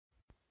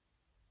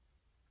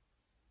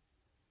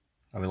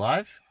Are we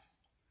live?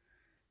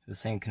 It was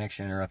saying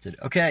connection interrupted.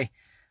 Okay.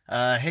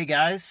 Hey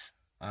guys.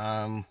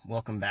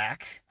 Welcome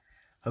back.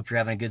 Hope you're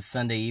having a good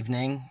Sunday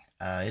evening.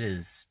 It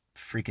is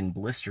freaking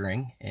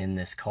blistering in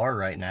this car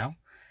right now,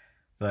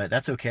 but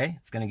that's okay.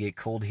 It's going to get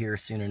cold here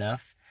soon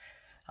enough.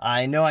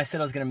 I know I said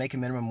I was going to make a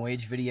minimum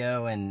wage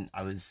video, and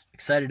I was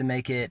excited to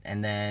make it,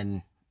 and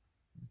then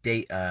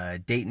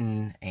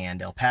Dayton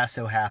and El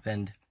Paso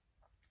happened,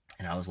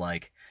 and I was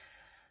like,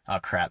 oh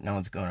crap, no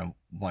one's going to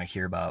want to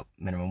hear about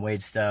minimum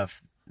wage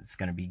stuff. It's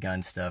going to be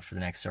gun stuff for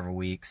the next several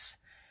weeks.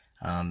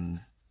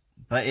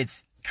 But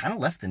it's kind of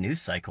left the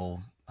news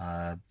cycle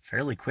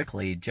fairly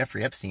quickly.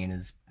 Jeffrey Epstein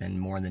has been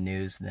more in the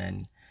news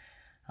than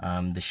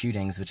the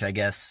shootings, which I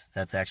guess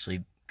that's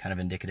actually kind of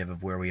indicative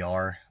of where we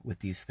are with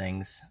these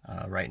things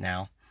right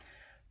now.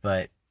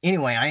 But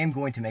anyway, I am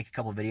going to make a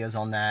couple of videos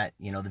on that.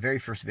 You know, the very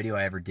first video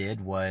I ever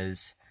did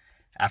was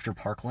after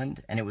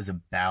Parkland, and it was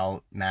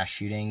about mass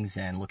shootings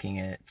and looking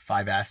at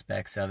 5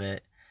 aspects of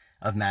it,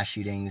 of mass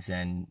shootings,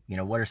 and, you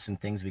know, what are some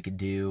things we could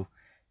do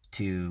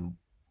to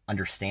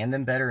understand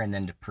them better and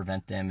then to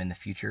prevent them in the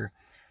future.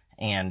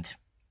 And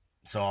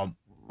so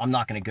I'm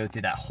not going to go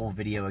through that whole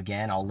video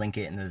again. I'll link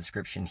it in the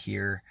description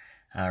here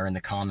or in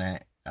the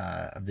comment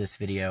of this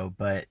video.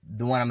 But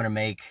the one I'm going to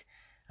make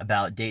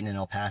about Dayton and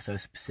El Paso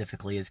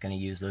specifically is going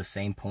to use those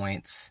same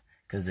points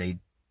because they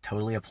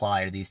totally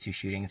apply to these two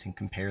shootings and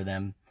compare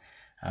them.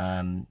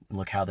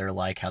 Look how they're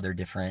like, how they're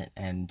different,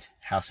 and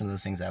how some of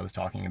those things I was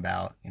talking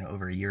about, you know,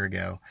 over a year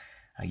ago,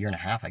 a year and a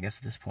half, I guess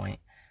at this point,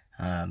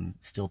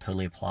 still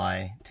totally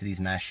apply to these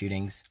mass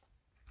shootings.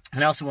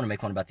 And I also want to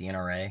make one about the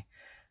NRA,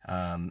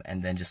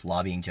 and then just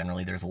lobbying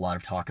generally. There's a lot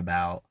of talk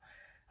about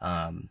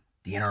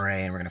the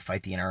NRA, and we're going to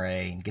fight the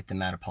NRA and get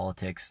them out of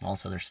politics and all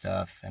this other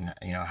stuff, and,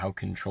 you know, how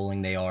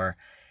controlling they are.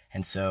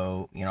 And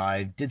so, you know,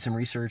 I did some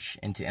research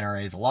into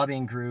NRA as a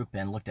lobbying group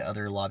and looked at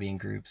other lobbying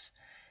groups.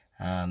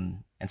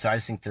 And so I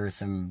just think there's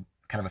some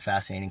kind of a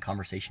fascinating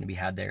conversation to be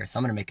had there. So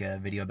I'm going to make a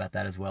video about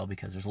that as well,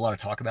 because there's a lot of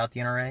talk about the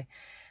NRA,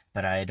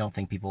 but I don't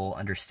think people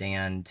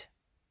understand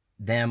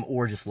them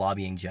or just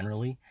lobbying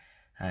generally.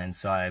 And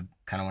so I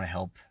kind of want to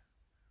help,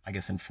 I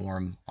guess,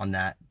 inform on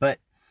that. But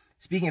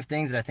speaking of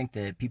things that I think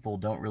that people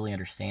don't really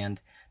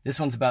understand, this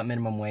one's about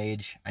minimum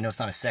wage. I know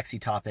it's not a sexy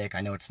topic.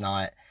 I know it's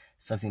not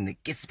something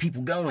that gets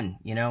people going,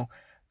 you know,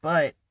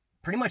 but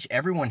pretty much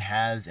everyone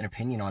has an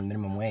opinion on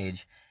minimum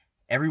wage.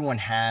 Everyone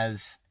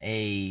has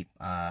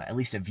at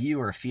least a view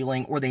or a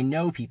feeling, or they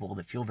know people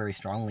that feel very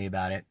strongly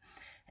about it.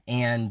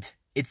 And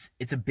it's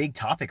a big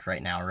topic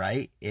right now,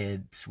 right?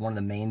 It's one of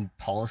the main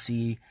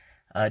policy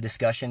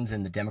discussions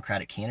in the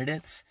Democratic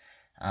candidates.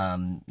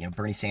 You know,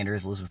 Bernie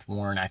Sanders, Elizabeth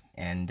Warren,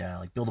 and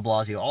like Bill de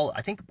Blasio,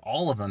 I think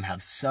all of them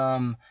have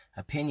some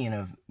opinion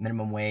of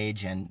minimum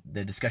wage, and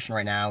the discussion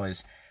right now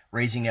is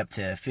raising it up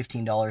to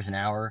 $15 an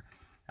hour.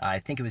 I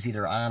think it was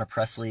either Ayanna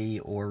Pressley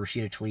or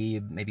Rashida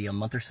Tlaib maybe a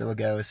month or so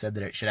ago said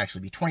that it should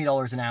actually be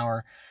 $20 an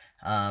hour.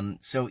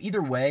 So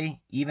either way,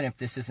 even if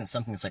this isn't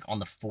something that's like on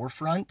the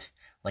forefront,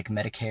 like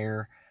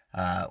Medicare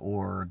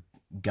or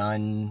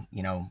gun,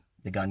 you know,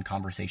 the gun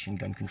conversation,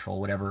 gun control,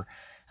 whatever,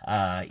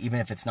 even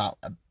if it's not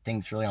a thing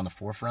that's really on the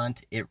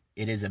forefront, it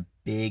is a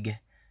big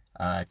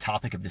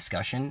topic of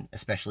discussion,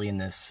 especially in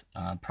this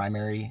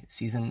primary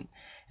season.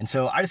 And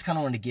so I just kind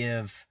of wanted to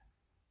give,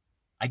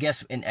 I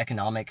guess, an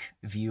economic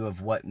view of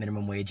what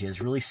minimum wage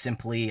is. Really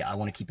simply, I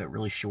want to keep it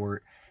really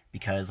short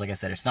because, like I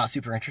said, it's not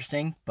super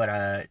interesting,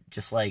 but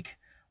just like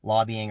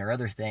lobbying or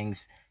other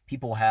things,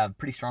 people have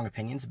pretty strong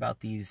opinions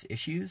about these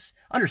issues,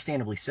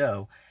 understandably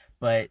so,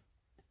 but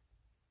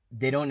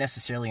they don't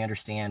necessarily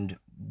understand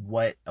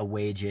what a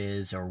wage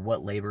is or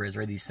what labor is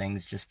or these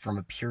things just from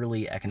a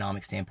purely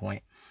economic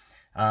standpoint.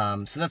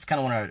 So that's kind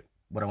of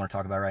what I want to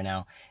talk about right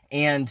now.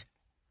 And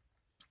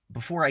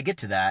before I get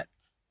to that,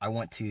 I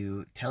want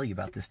to tell you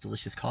about this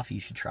delicious coffee you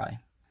should try.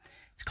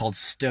 It's called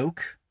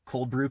Stoke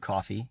Cold Brew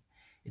Coffee.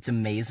 It's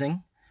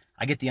amazing.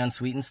 I get the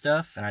unsweetened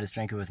stuff, and I just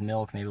drink it with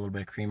milk, maybe a little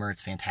bit of creamer.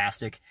 It's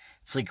fantastic.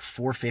 It's like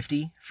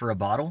 $4.50 for a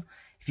bottle.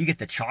 If you get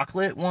the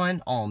chocolate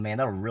one, oh man,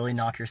 that'll really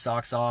knock your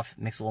socks off.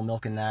 Mix a little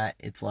milk in that.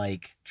 It's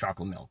like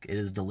chocolate milk. It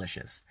is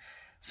delicious.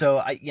 So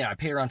I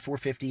pay around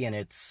 $4.50, and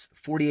it's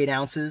 48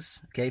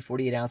 ounces. Okay,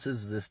 48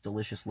 ounces is this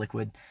delicious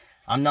liquid.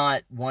 I'm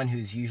not one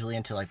who's usually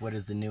into like what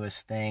is the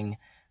newest thing.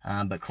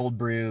 But cold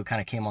brew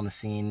kind of came on the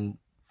scene,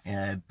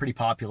 pretty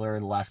popular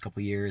the last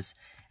couple years,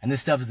 and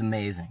this stuff is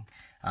amazing.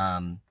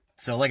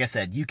 So like I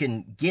said, you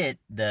can get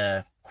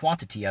the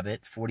quantity of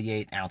it,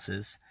 48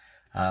 ounces,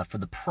 for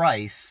the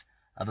price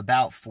of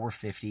about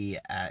 $4.50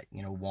 at,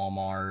 you know,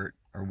 Walmart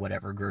or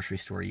whatever grocery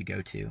store you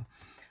go to.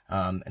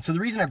 And so the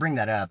reason I bring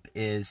that up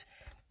is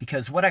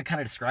because what I kind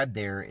of described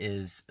there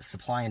is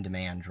supply and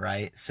demand,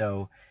 right?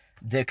 So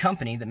the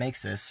company that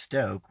makes this,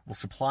 Stoke, will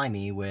supply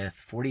me with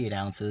 48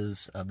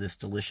 ounces of this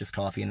delicious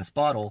coffee in this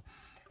bottle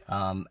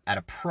at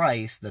a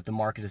price that the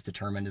market has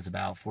determined is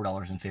about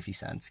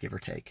 $4.50, give or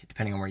take,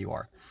 depending on where you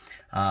are.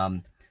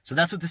 So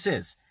that's what this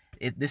is.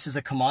 This is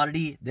a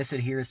commodity. This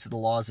adheres to the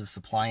laws of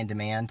supply and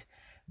demand.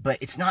 But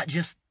it's not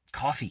just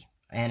coffee.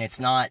 and it's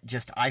not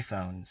just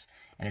iPhones,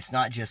 and it's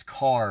not just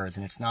cars,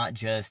 and it's not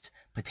just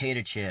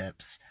potato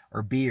chips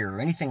or beer or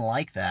anything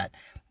like that.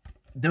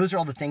 Those are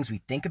all the things we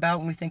think about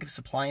when we think of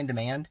supply and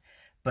demand,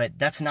 but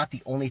that's not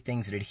the only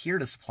things that adhere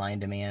to supply and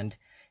demand.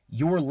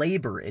 Your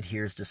labor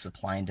adheres to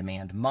supply and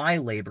demand. My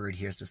labor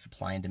adheres to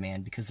supply and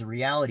demand, because the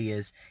reality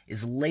is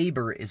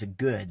labor is a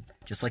good,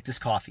 just like this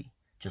coffee,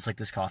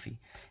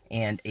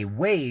 And a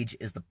wage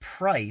is the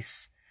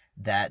price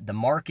that the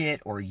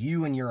market or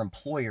you and your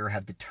employer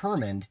have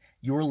determined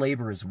your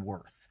labor is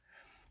worth.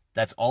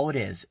 That's all it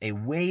is. A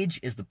wage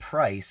is the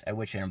price at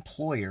which an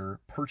employer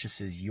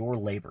purchases your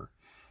labor.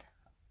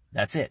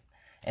 That's it.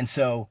 And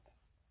so,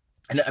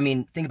 and I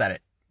mean, think about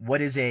it.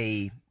 What is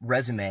a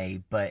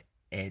resume but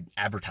an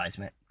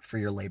advertisement for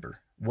your labor?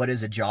 What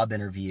is a job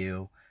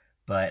interview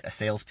but a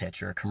sales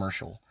pitch or a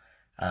commercial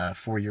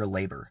for your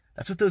labor?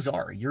 That's what those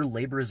are. Your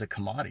labor is a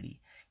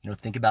commodity.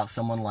 Think about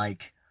someone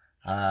like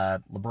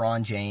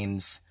LeBron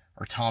James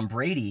or Tom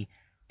Brady.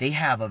 They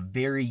have a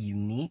very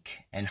unique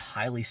and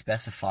highly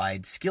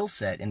specified skill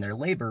set in their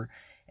labor,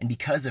 and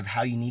because of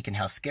how unique and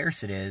how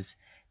scarce it is,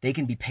 they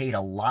can be paid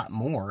a lot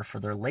more for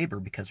their labor,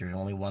 because there's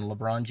only one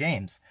LeBron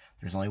James,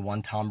 there's only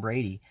one Tom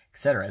Brady,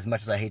 etc. As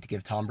much as I hate to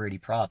give Tom Brady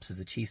props as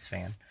a Chiefs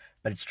fan,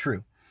 but it's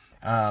true.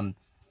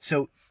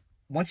 So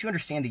once you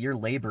understand that your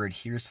labor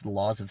adheres to the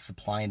laws of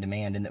supply and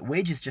demand, and that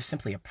wage is just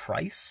simply a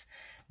price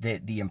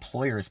that the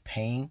employer is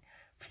paying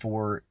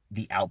for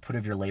the output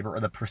of your labor, or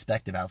the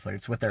prospective output,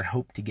 it's what they're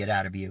hoped to get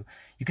out of you,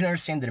 you can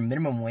understand that a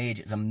minimum wage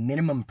is a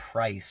minimum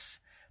price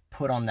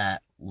put on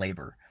that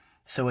labor.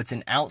 So it's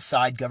an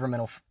outside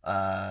governmental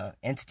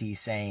entity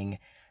saying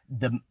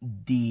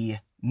the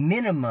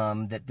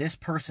minimum that this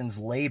person's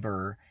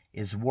labor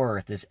is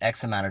worth is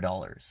X amount of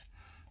dollars.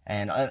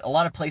 And a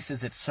lot of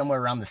places it's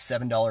somewhere around the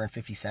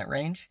 $7.50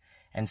 range.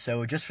 And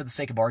so just for the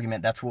sake of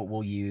argument, that's what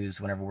we'll use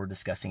whenever we're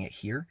discussing it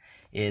here,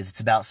 is it's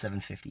about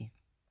 $7.50.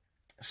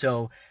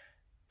 So,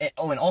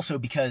 and also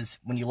because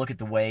when you look at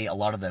the way a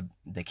lot of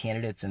the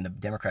candidates in the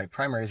Democratic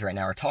primaries right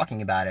now are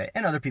talking about it,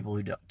 and other people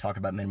who talk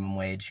about minimum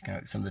wage,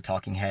 some of the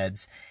talking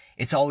heads,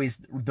 it's always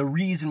the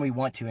reason we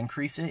want to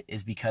increase it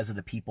is because of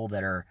the people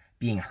that are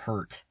being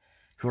hurt,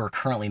 who are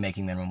currently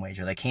making minimum wage,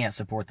 or they can't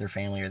support their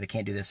family, or they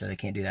can't do this, or they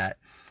can't do that.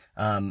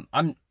 I'm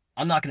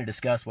not going to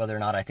discuss whether or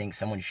not I think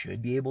someone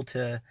should be able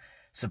to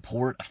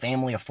support a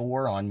family of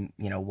four on,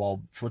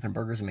 while flipping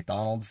burgers at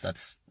McDonald's.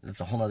 That's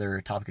a whole other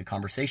topic of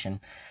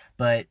conversation.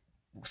 But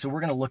so we're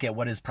going to look at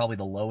what is probably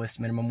the lowest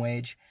minimum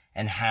wage,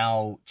 and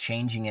how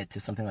changing it to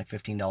something like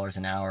 $15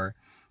 an hour,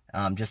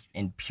 just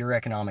in pure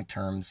economic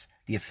terms,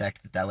 the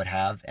effect that would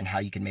have, and how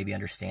you can maybe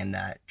understand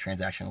that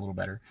transaction a little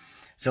better.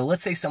 So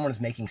let's say someone is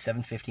making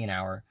 $7.50 an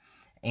hour,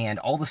 and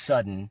all of a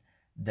sudden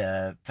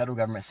the federal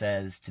government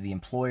says to the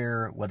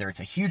employer, whether it's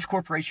a huge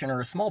corporation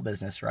or a small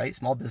business, right?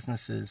 Small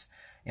businesses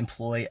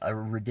employ a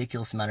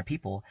ridiculous amount of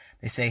people.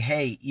 They say,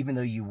 hey, even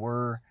though you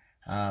were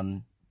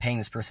paying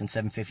this person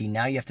 $7.50,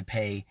 now you have to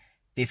pay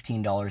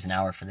 $15 an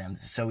hour for them.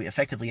 So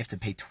effectively you have to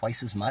pay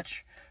twice as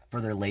much for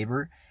their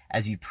labor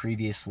as you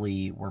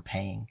previously were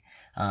paying.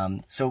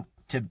 So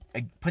to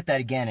put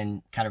that again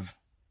in kind of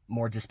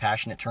more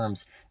dispassionate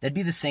terms, that'd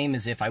be the same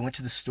as if I went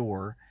to the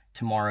store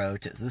tomorrow,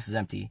 so this is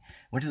empty,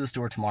 went to the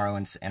store tomorrow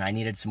and I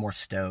needed some more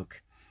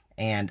Stoke,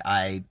 and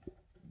I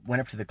went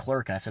up to the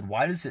clerk and I said,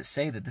 why does it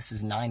say that this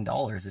is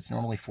 $9? It's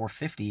normally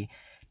 $4.50.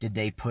 Did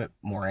they put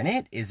more in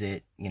it? Is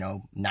it,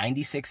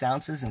 96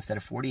 ounces instead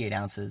of 48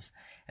 ounces?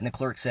 And the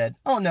clerk said,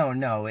 oh,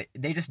 no,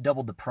 they just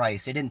doubled the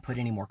price. They didn't put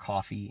any more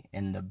coffee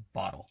in the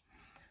bottle.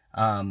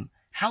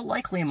 How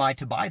likely am I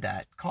to buy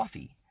that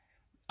coffee?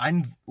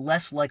 I'm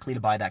less likely to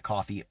buy that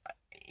coffee.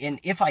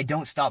 And if I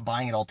don't stop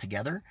buying it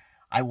altogether,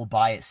 I will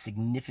buy it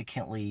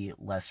significantly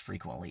less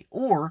frequently.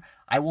 Or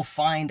I will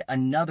find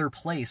another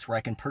place where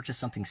I can purchase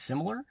something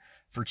similar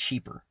for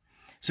cheaper.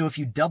 So if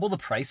you double the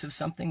price of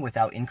something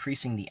without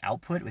increasing the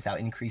output, without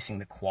increasing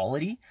the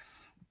quality,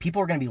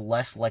 people are going to be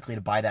less likely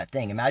to buy that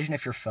thing. Imagine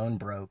if your phone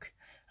broke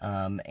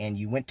and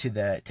you went to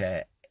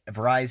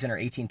Verizon or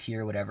AT&T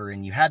or whatever,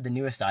 and you had the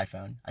newest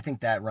iPhone. I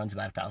think that runs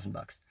about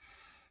 $1,000.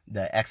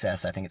 The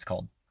XS, I think it's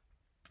called.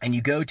 And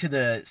you go to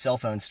the cell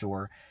phone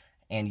store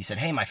and you said,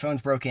 hey, my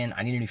phone's broken,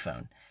 I need a new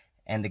phone.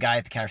 And the guy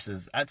at the counter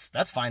says,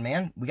 that's fine,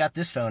 man. We got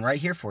this phone right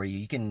here for you.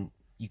 You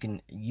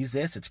can use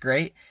this. It's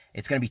great.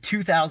 It's going to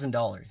be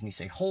 $2,000. And you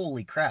say,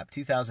 holy crap,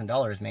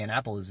 $2,000, man.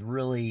 Apple is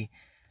really,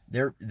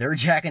 they're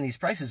jacking these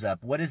prices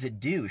up. What does it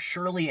do?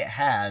 Surely it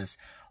has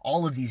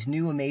all of these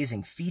new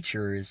amazing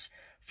features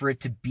for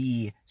it to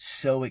be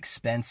so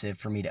expensive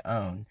for me to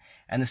own.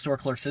 And the store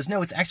clerk says,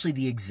 no, it's actually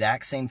the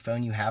exact same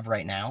phone you have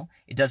right now.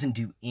 It doesn't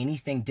do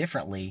anything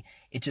differently.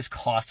 It just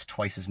costs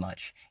twice as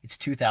much. It's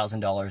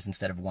 $2,000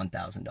 instead of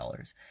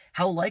 $1,000.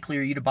 How likely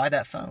are you to buy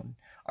that phone?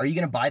 Are you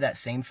going to buy that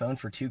same phone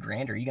for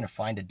 $2,000? Or are you going to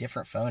find a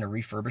different phone, a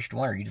refurbished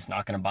one? Or are you just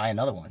not going to buy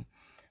another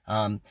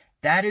one?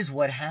 That is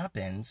what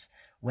happens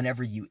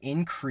whenever you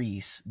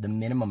increase the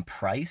minimum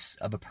price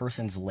of a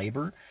person's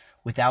labor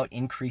without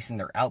increasing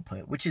their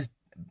output, which is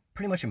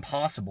pretty much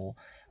impossible,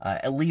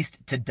 at least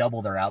to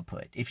double their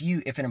output.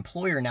 If an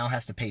employer now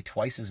has to pay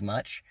twice as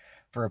much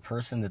for a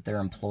person that they're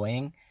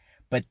employing,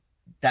 but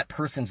that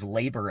person's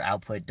labor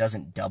output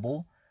doesn't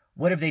double,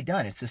 what have they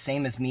done? It's the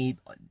same as me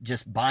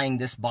just buying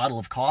this bottle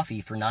of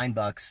coffee for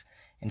 $9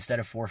 instead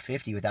of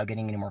 $4.50 without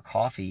getting any more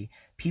coffee.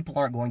 People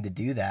aren't going to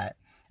do that.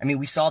 I mean,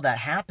 we saw that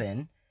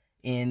happen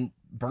in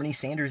Bernie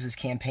Sanders'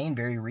 campaign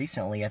very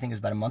recently. I think it was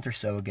about a month or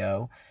so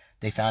ago.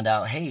 They found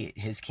out, hey,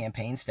 his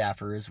campaign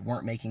staffers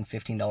weren't making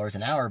 $15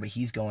 an hour, but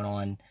he's going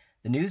on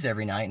the news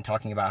every night and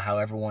talking about how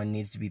everyone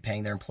needs to be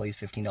paying their employees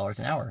 $15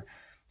 an hour.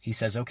 He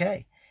says,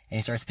 okay. And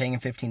he starts paying them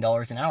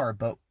 $15 an hour,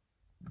 but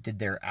did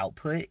their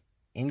output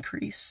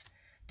increase?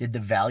 Did the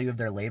value of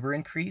their labor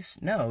increase?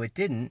 No, it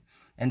didn't.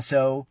 And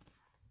so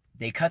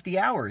they cut the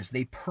hours.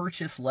 They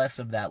purchased less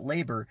of that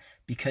labor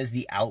because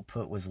the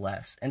output was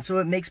less. And so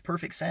it makes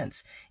perfect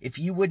sense. If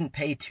you wouldn't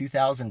pay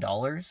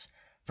 $2,000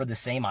 for the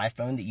same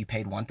iPhone that you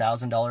paid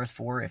 $1,000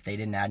 for if they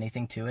didn't add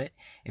anything to it,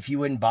 if you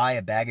wouldn't buy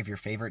a bag of your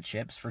favorite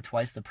chips for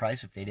twice the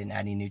price if they didn't add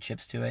any new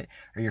chips to it,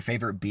 or your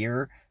favorite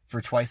beer for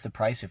twice the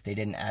price if they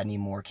didn't add any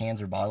more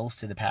cans or bottles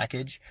to the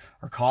package,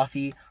 or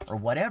coffee, or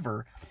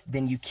whatever,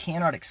 then you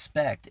cannot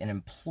expect an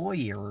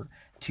employer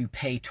to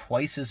pay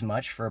twice as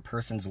much for a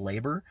person's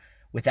labor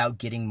without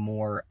getting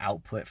more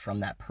output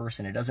from that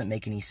person. It doesn't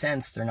make any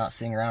sense. They're not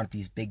sitting around with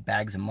these big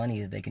bags of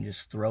money that they can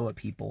just throw at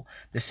people.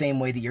 The same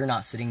way that you're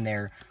not sitting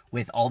there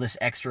with all this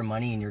extra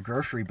money in your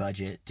grocery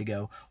budget to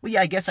go, well,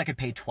 yeah, I guess I could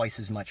pay twice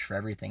as much for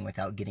everything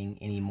without getting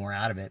any more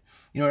out of it.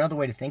 You know, another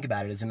way to think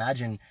about it is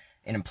imagine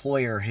an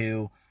employer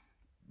who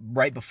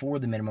right before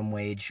the minimum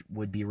wage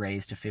would be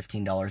raised to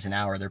 $15 an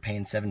hour, they're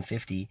paying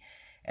 $7.50,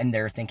 and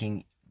they're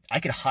thinking, I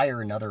could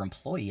hire another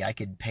employee. I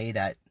could pay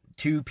that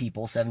two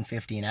people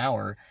 $7.50 an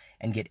hour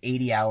and get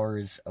 80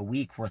 hours a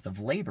week worth of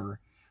labor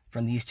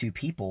from these two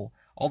people.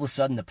 All of a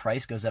sudden the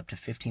price goes up to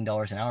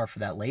 $15 an hour for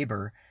that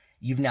labor.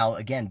 You've now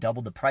again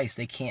doubled the price.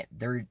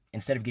 They're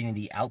instead of getting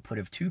the output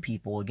of two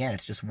people, again,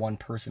 it's just one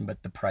person,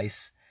 but the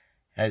price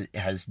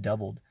has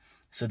doubled.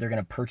 So they're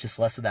going to purchase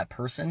less of that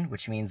person,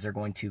 which means they're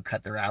going to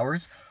cut their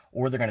hours,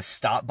 or they're going to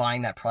stop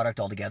buying that product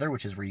altogether,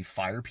 which is where you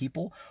fire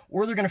people,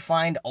 or they're going to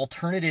find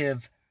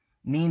alternative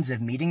means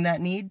of meeting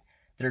that need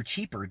that are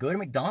cheaper. Go to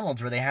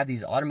McDonald's where they have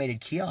these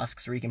automated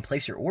kiosks where you can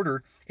place your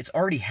order. It's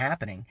already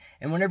happening.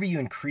 And whenever you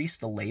increase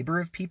the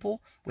labor of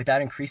people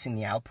without increasing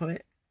the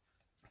output,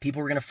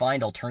 people are going to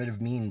find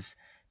alternative means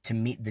to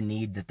meet the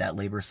need that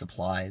labor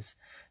supplies.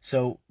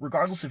 So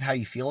regardless of how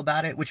you feel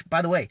about it, which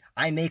by the way,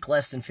 I make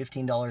less than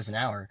 $15 an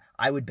hour,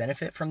 I would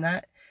benefit from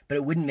that, but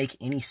it wouldn't make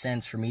any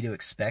sense for me to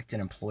expect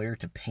an employer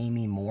to pay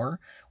me more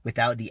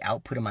without the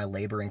output of my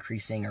labor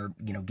increasing or,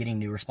 you know, getting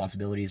new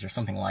responsibilities or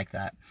something like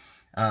that.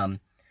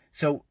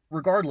 So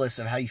regardless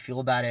of how you feel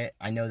about it,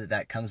 I know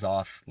that comes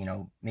off, you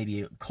know,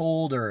 maybe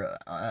cold or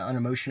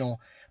unemotional,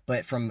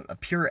 but from a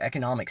pure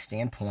economic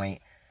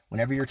standpoint,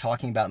 whenever you're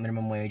talking about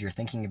minimum wage or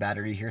thinking about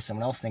it, or you hear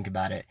someone else think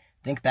about it,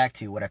 think back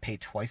to, would I pay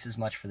twice as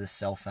much for this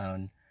cell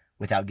phone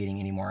without getting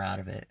any more out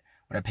of it?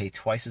 Would I pay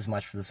twice as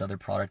much for this other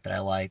product that I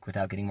like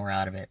without getting more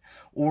out of it?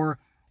 Or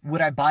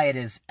would I buy it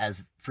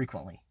as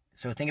frequently?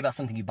 So think about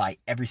something you buy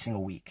every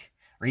single week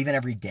or even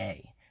every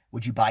day.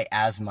 Would you buy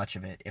as much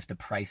of it if the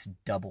price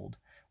doubled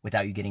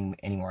without you getting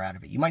any more out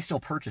of it? You might still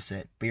purchase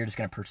it, but you're just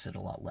going to purchase it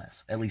a lot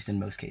less, at least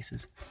in most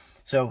cases.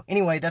 So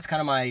anyway, that's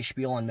kind of my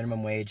spiel on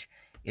minimum wage.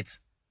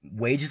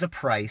 Wage is a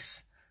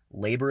price,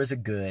 labor is a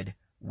good,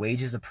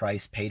 wage is a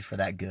price paid for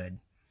that good,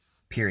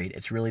 period.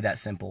 It's really that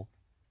simple.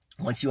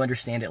 Once you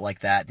understand it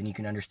like that, then you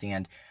can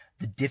understand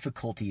the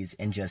difficulties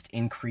in just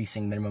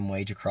increasing minimum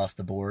wage across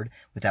the board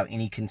without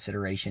any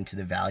consideration to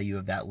the value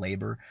of that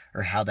labor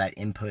or how that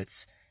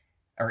impacts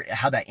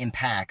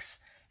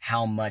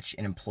how much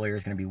an employer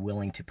is going to be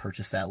willing to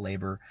purchase that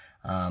labor,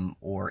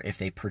 or if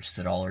they purchase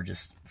it all or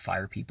just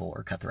fire people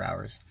or cut their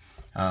hours.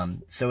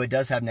 So it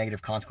does have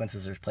negative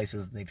consequences. There's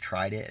places they've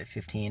tried it at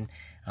 15,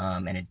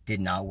 and it did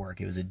not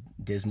work. It was a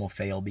dismal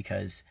fail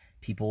because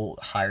people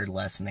hired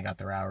less and they got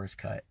their hours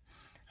cut.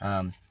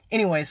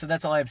 Anyway, so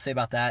that's all I have to say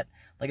about that.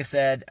 Like I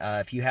said,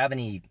 if you have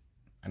any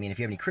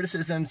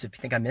criticisms, if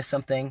you think I missed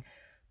something,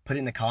 put it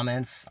in the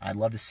comments. I'd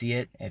love to see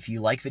it. If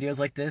you like videos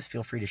like this,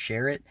 feel free to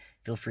share it.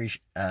 Feel free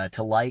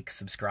to like,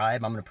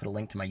 subscribe. I'm going to put a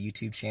link to my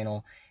YouTube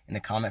channel in the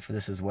comment for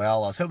this as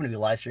well. I was hoping to be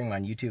live streaming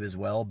on YouTube as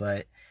well,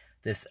 but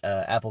this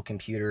Apple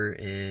computer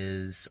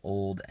is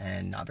old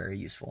and not very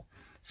useful.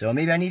 So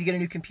maybe I need to get a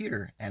new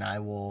computer, and I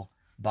will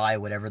buy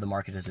whatever the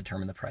market has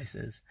determined the price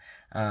is.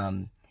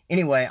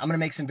 Anyway, I'm going to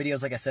make some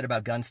videos, like I said,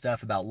 about gun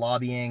stuff, about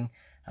lobbying,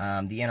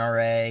 the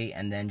NRA,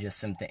 and then just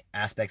some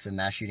aspects of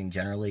mass shooting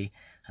generally.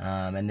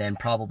 And then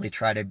probably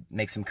try to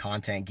make some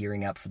content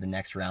gearing up for the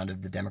next round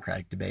of the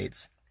Democratic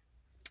debates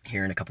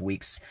here in a couple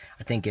weeks.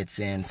 I think it's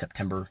in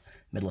September,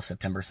 middle of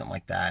September, something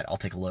like that. I'll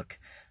take a look.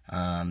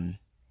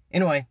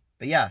 Anyway,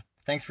 but yeah,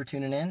 thanks for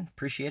tuning in.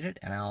 Appreciate it,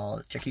 and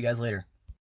I'll check you guys later.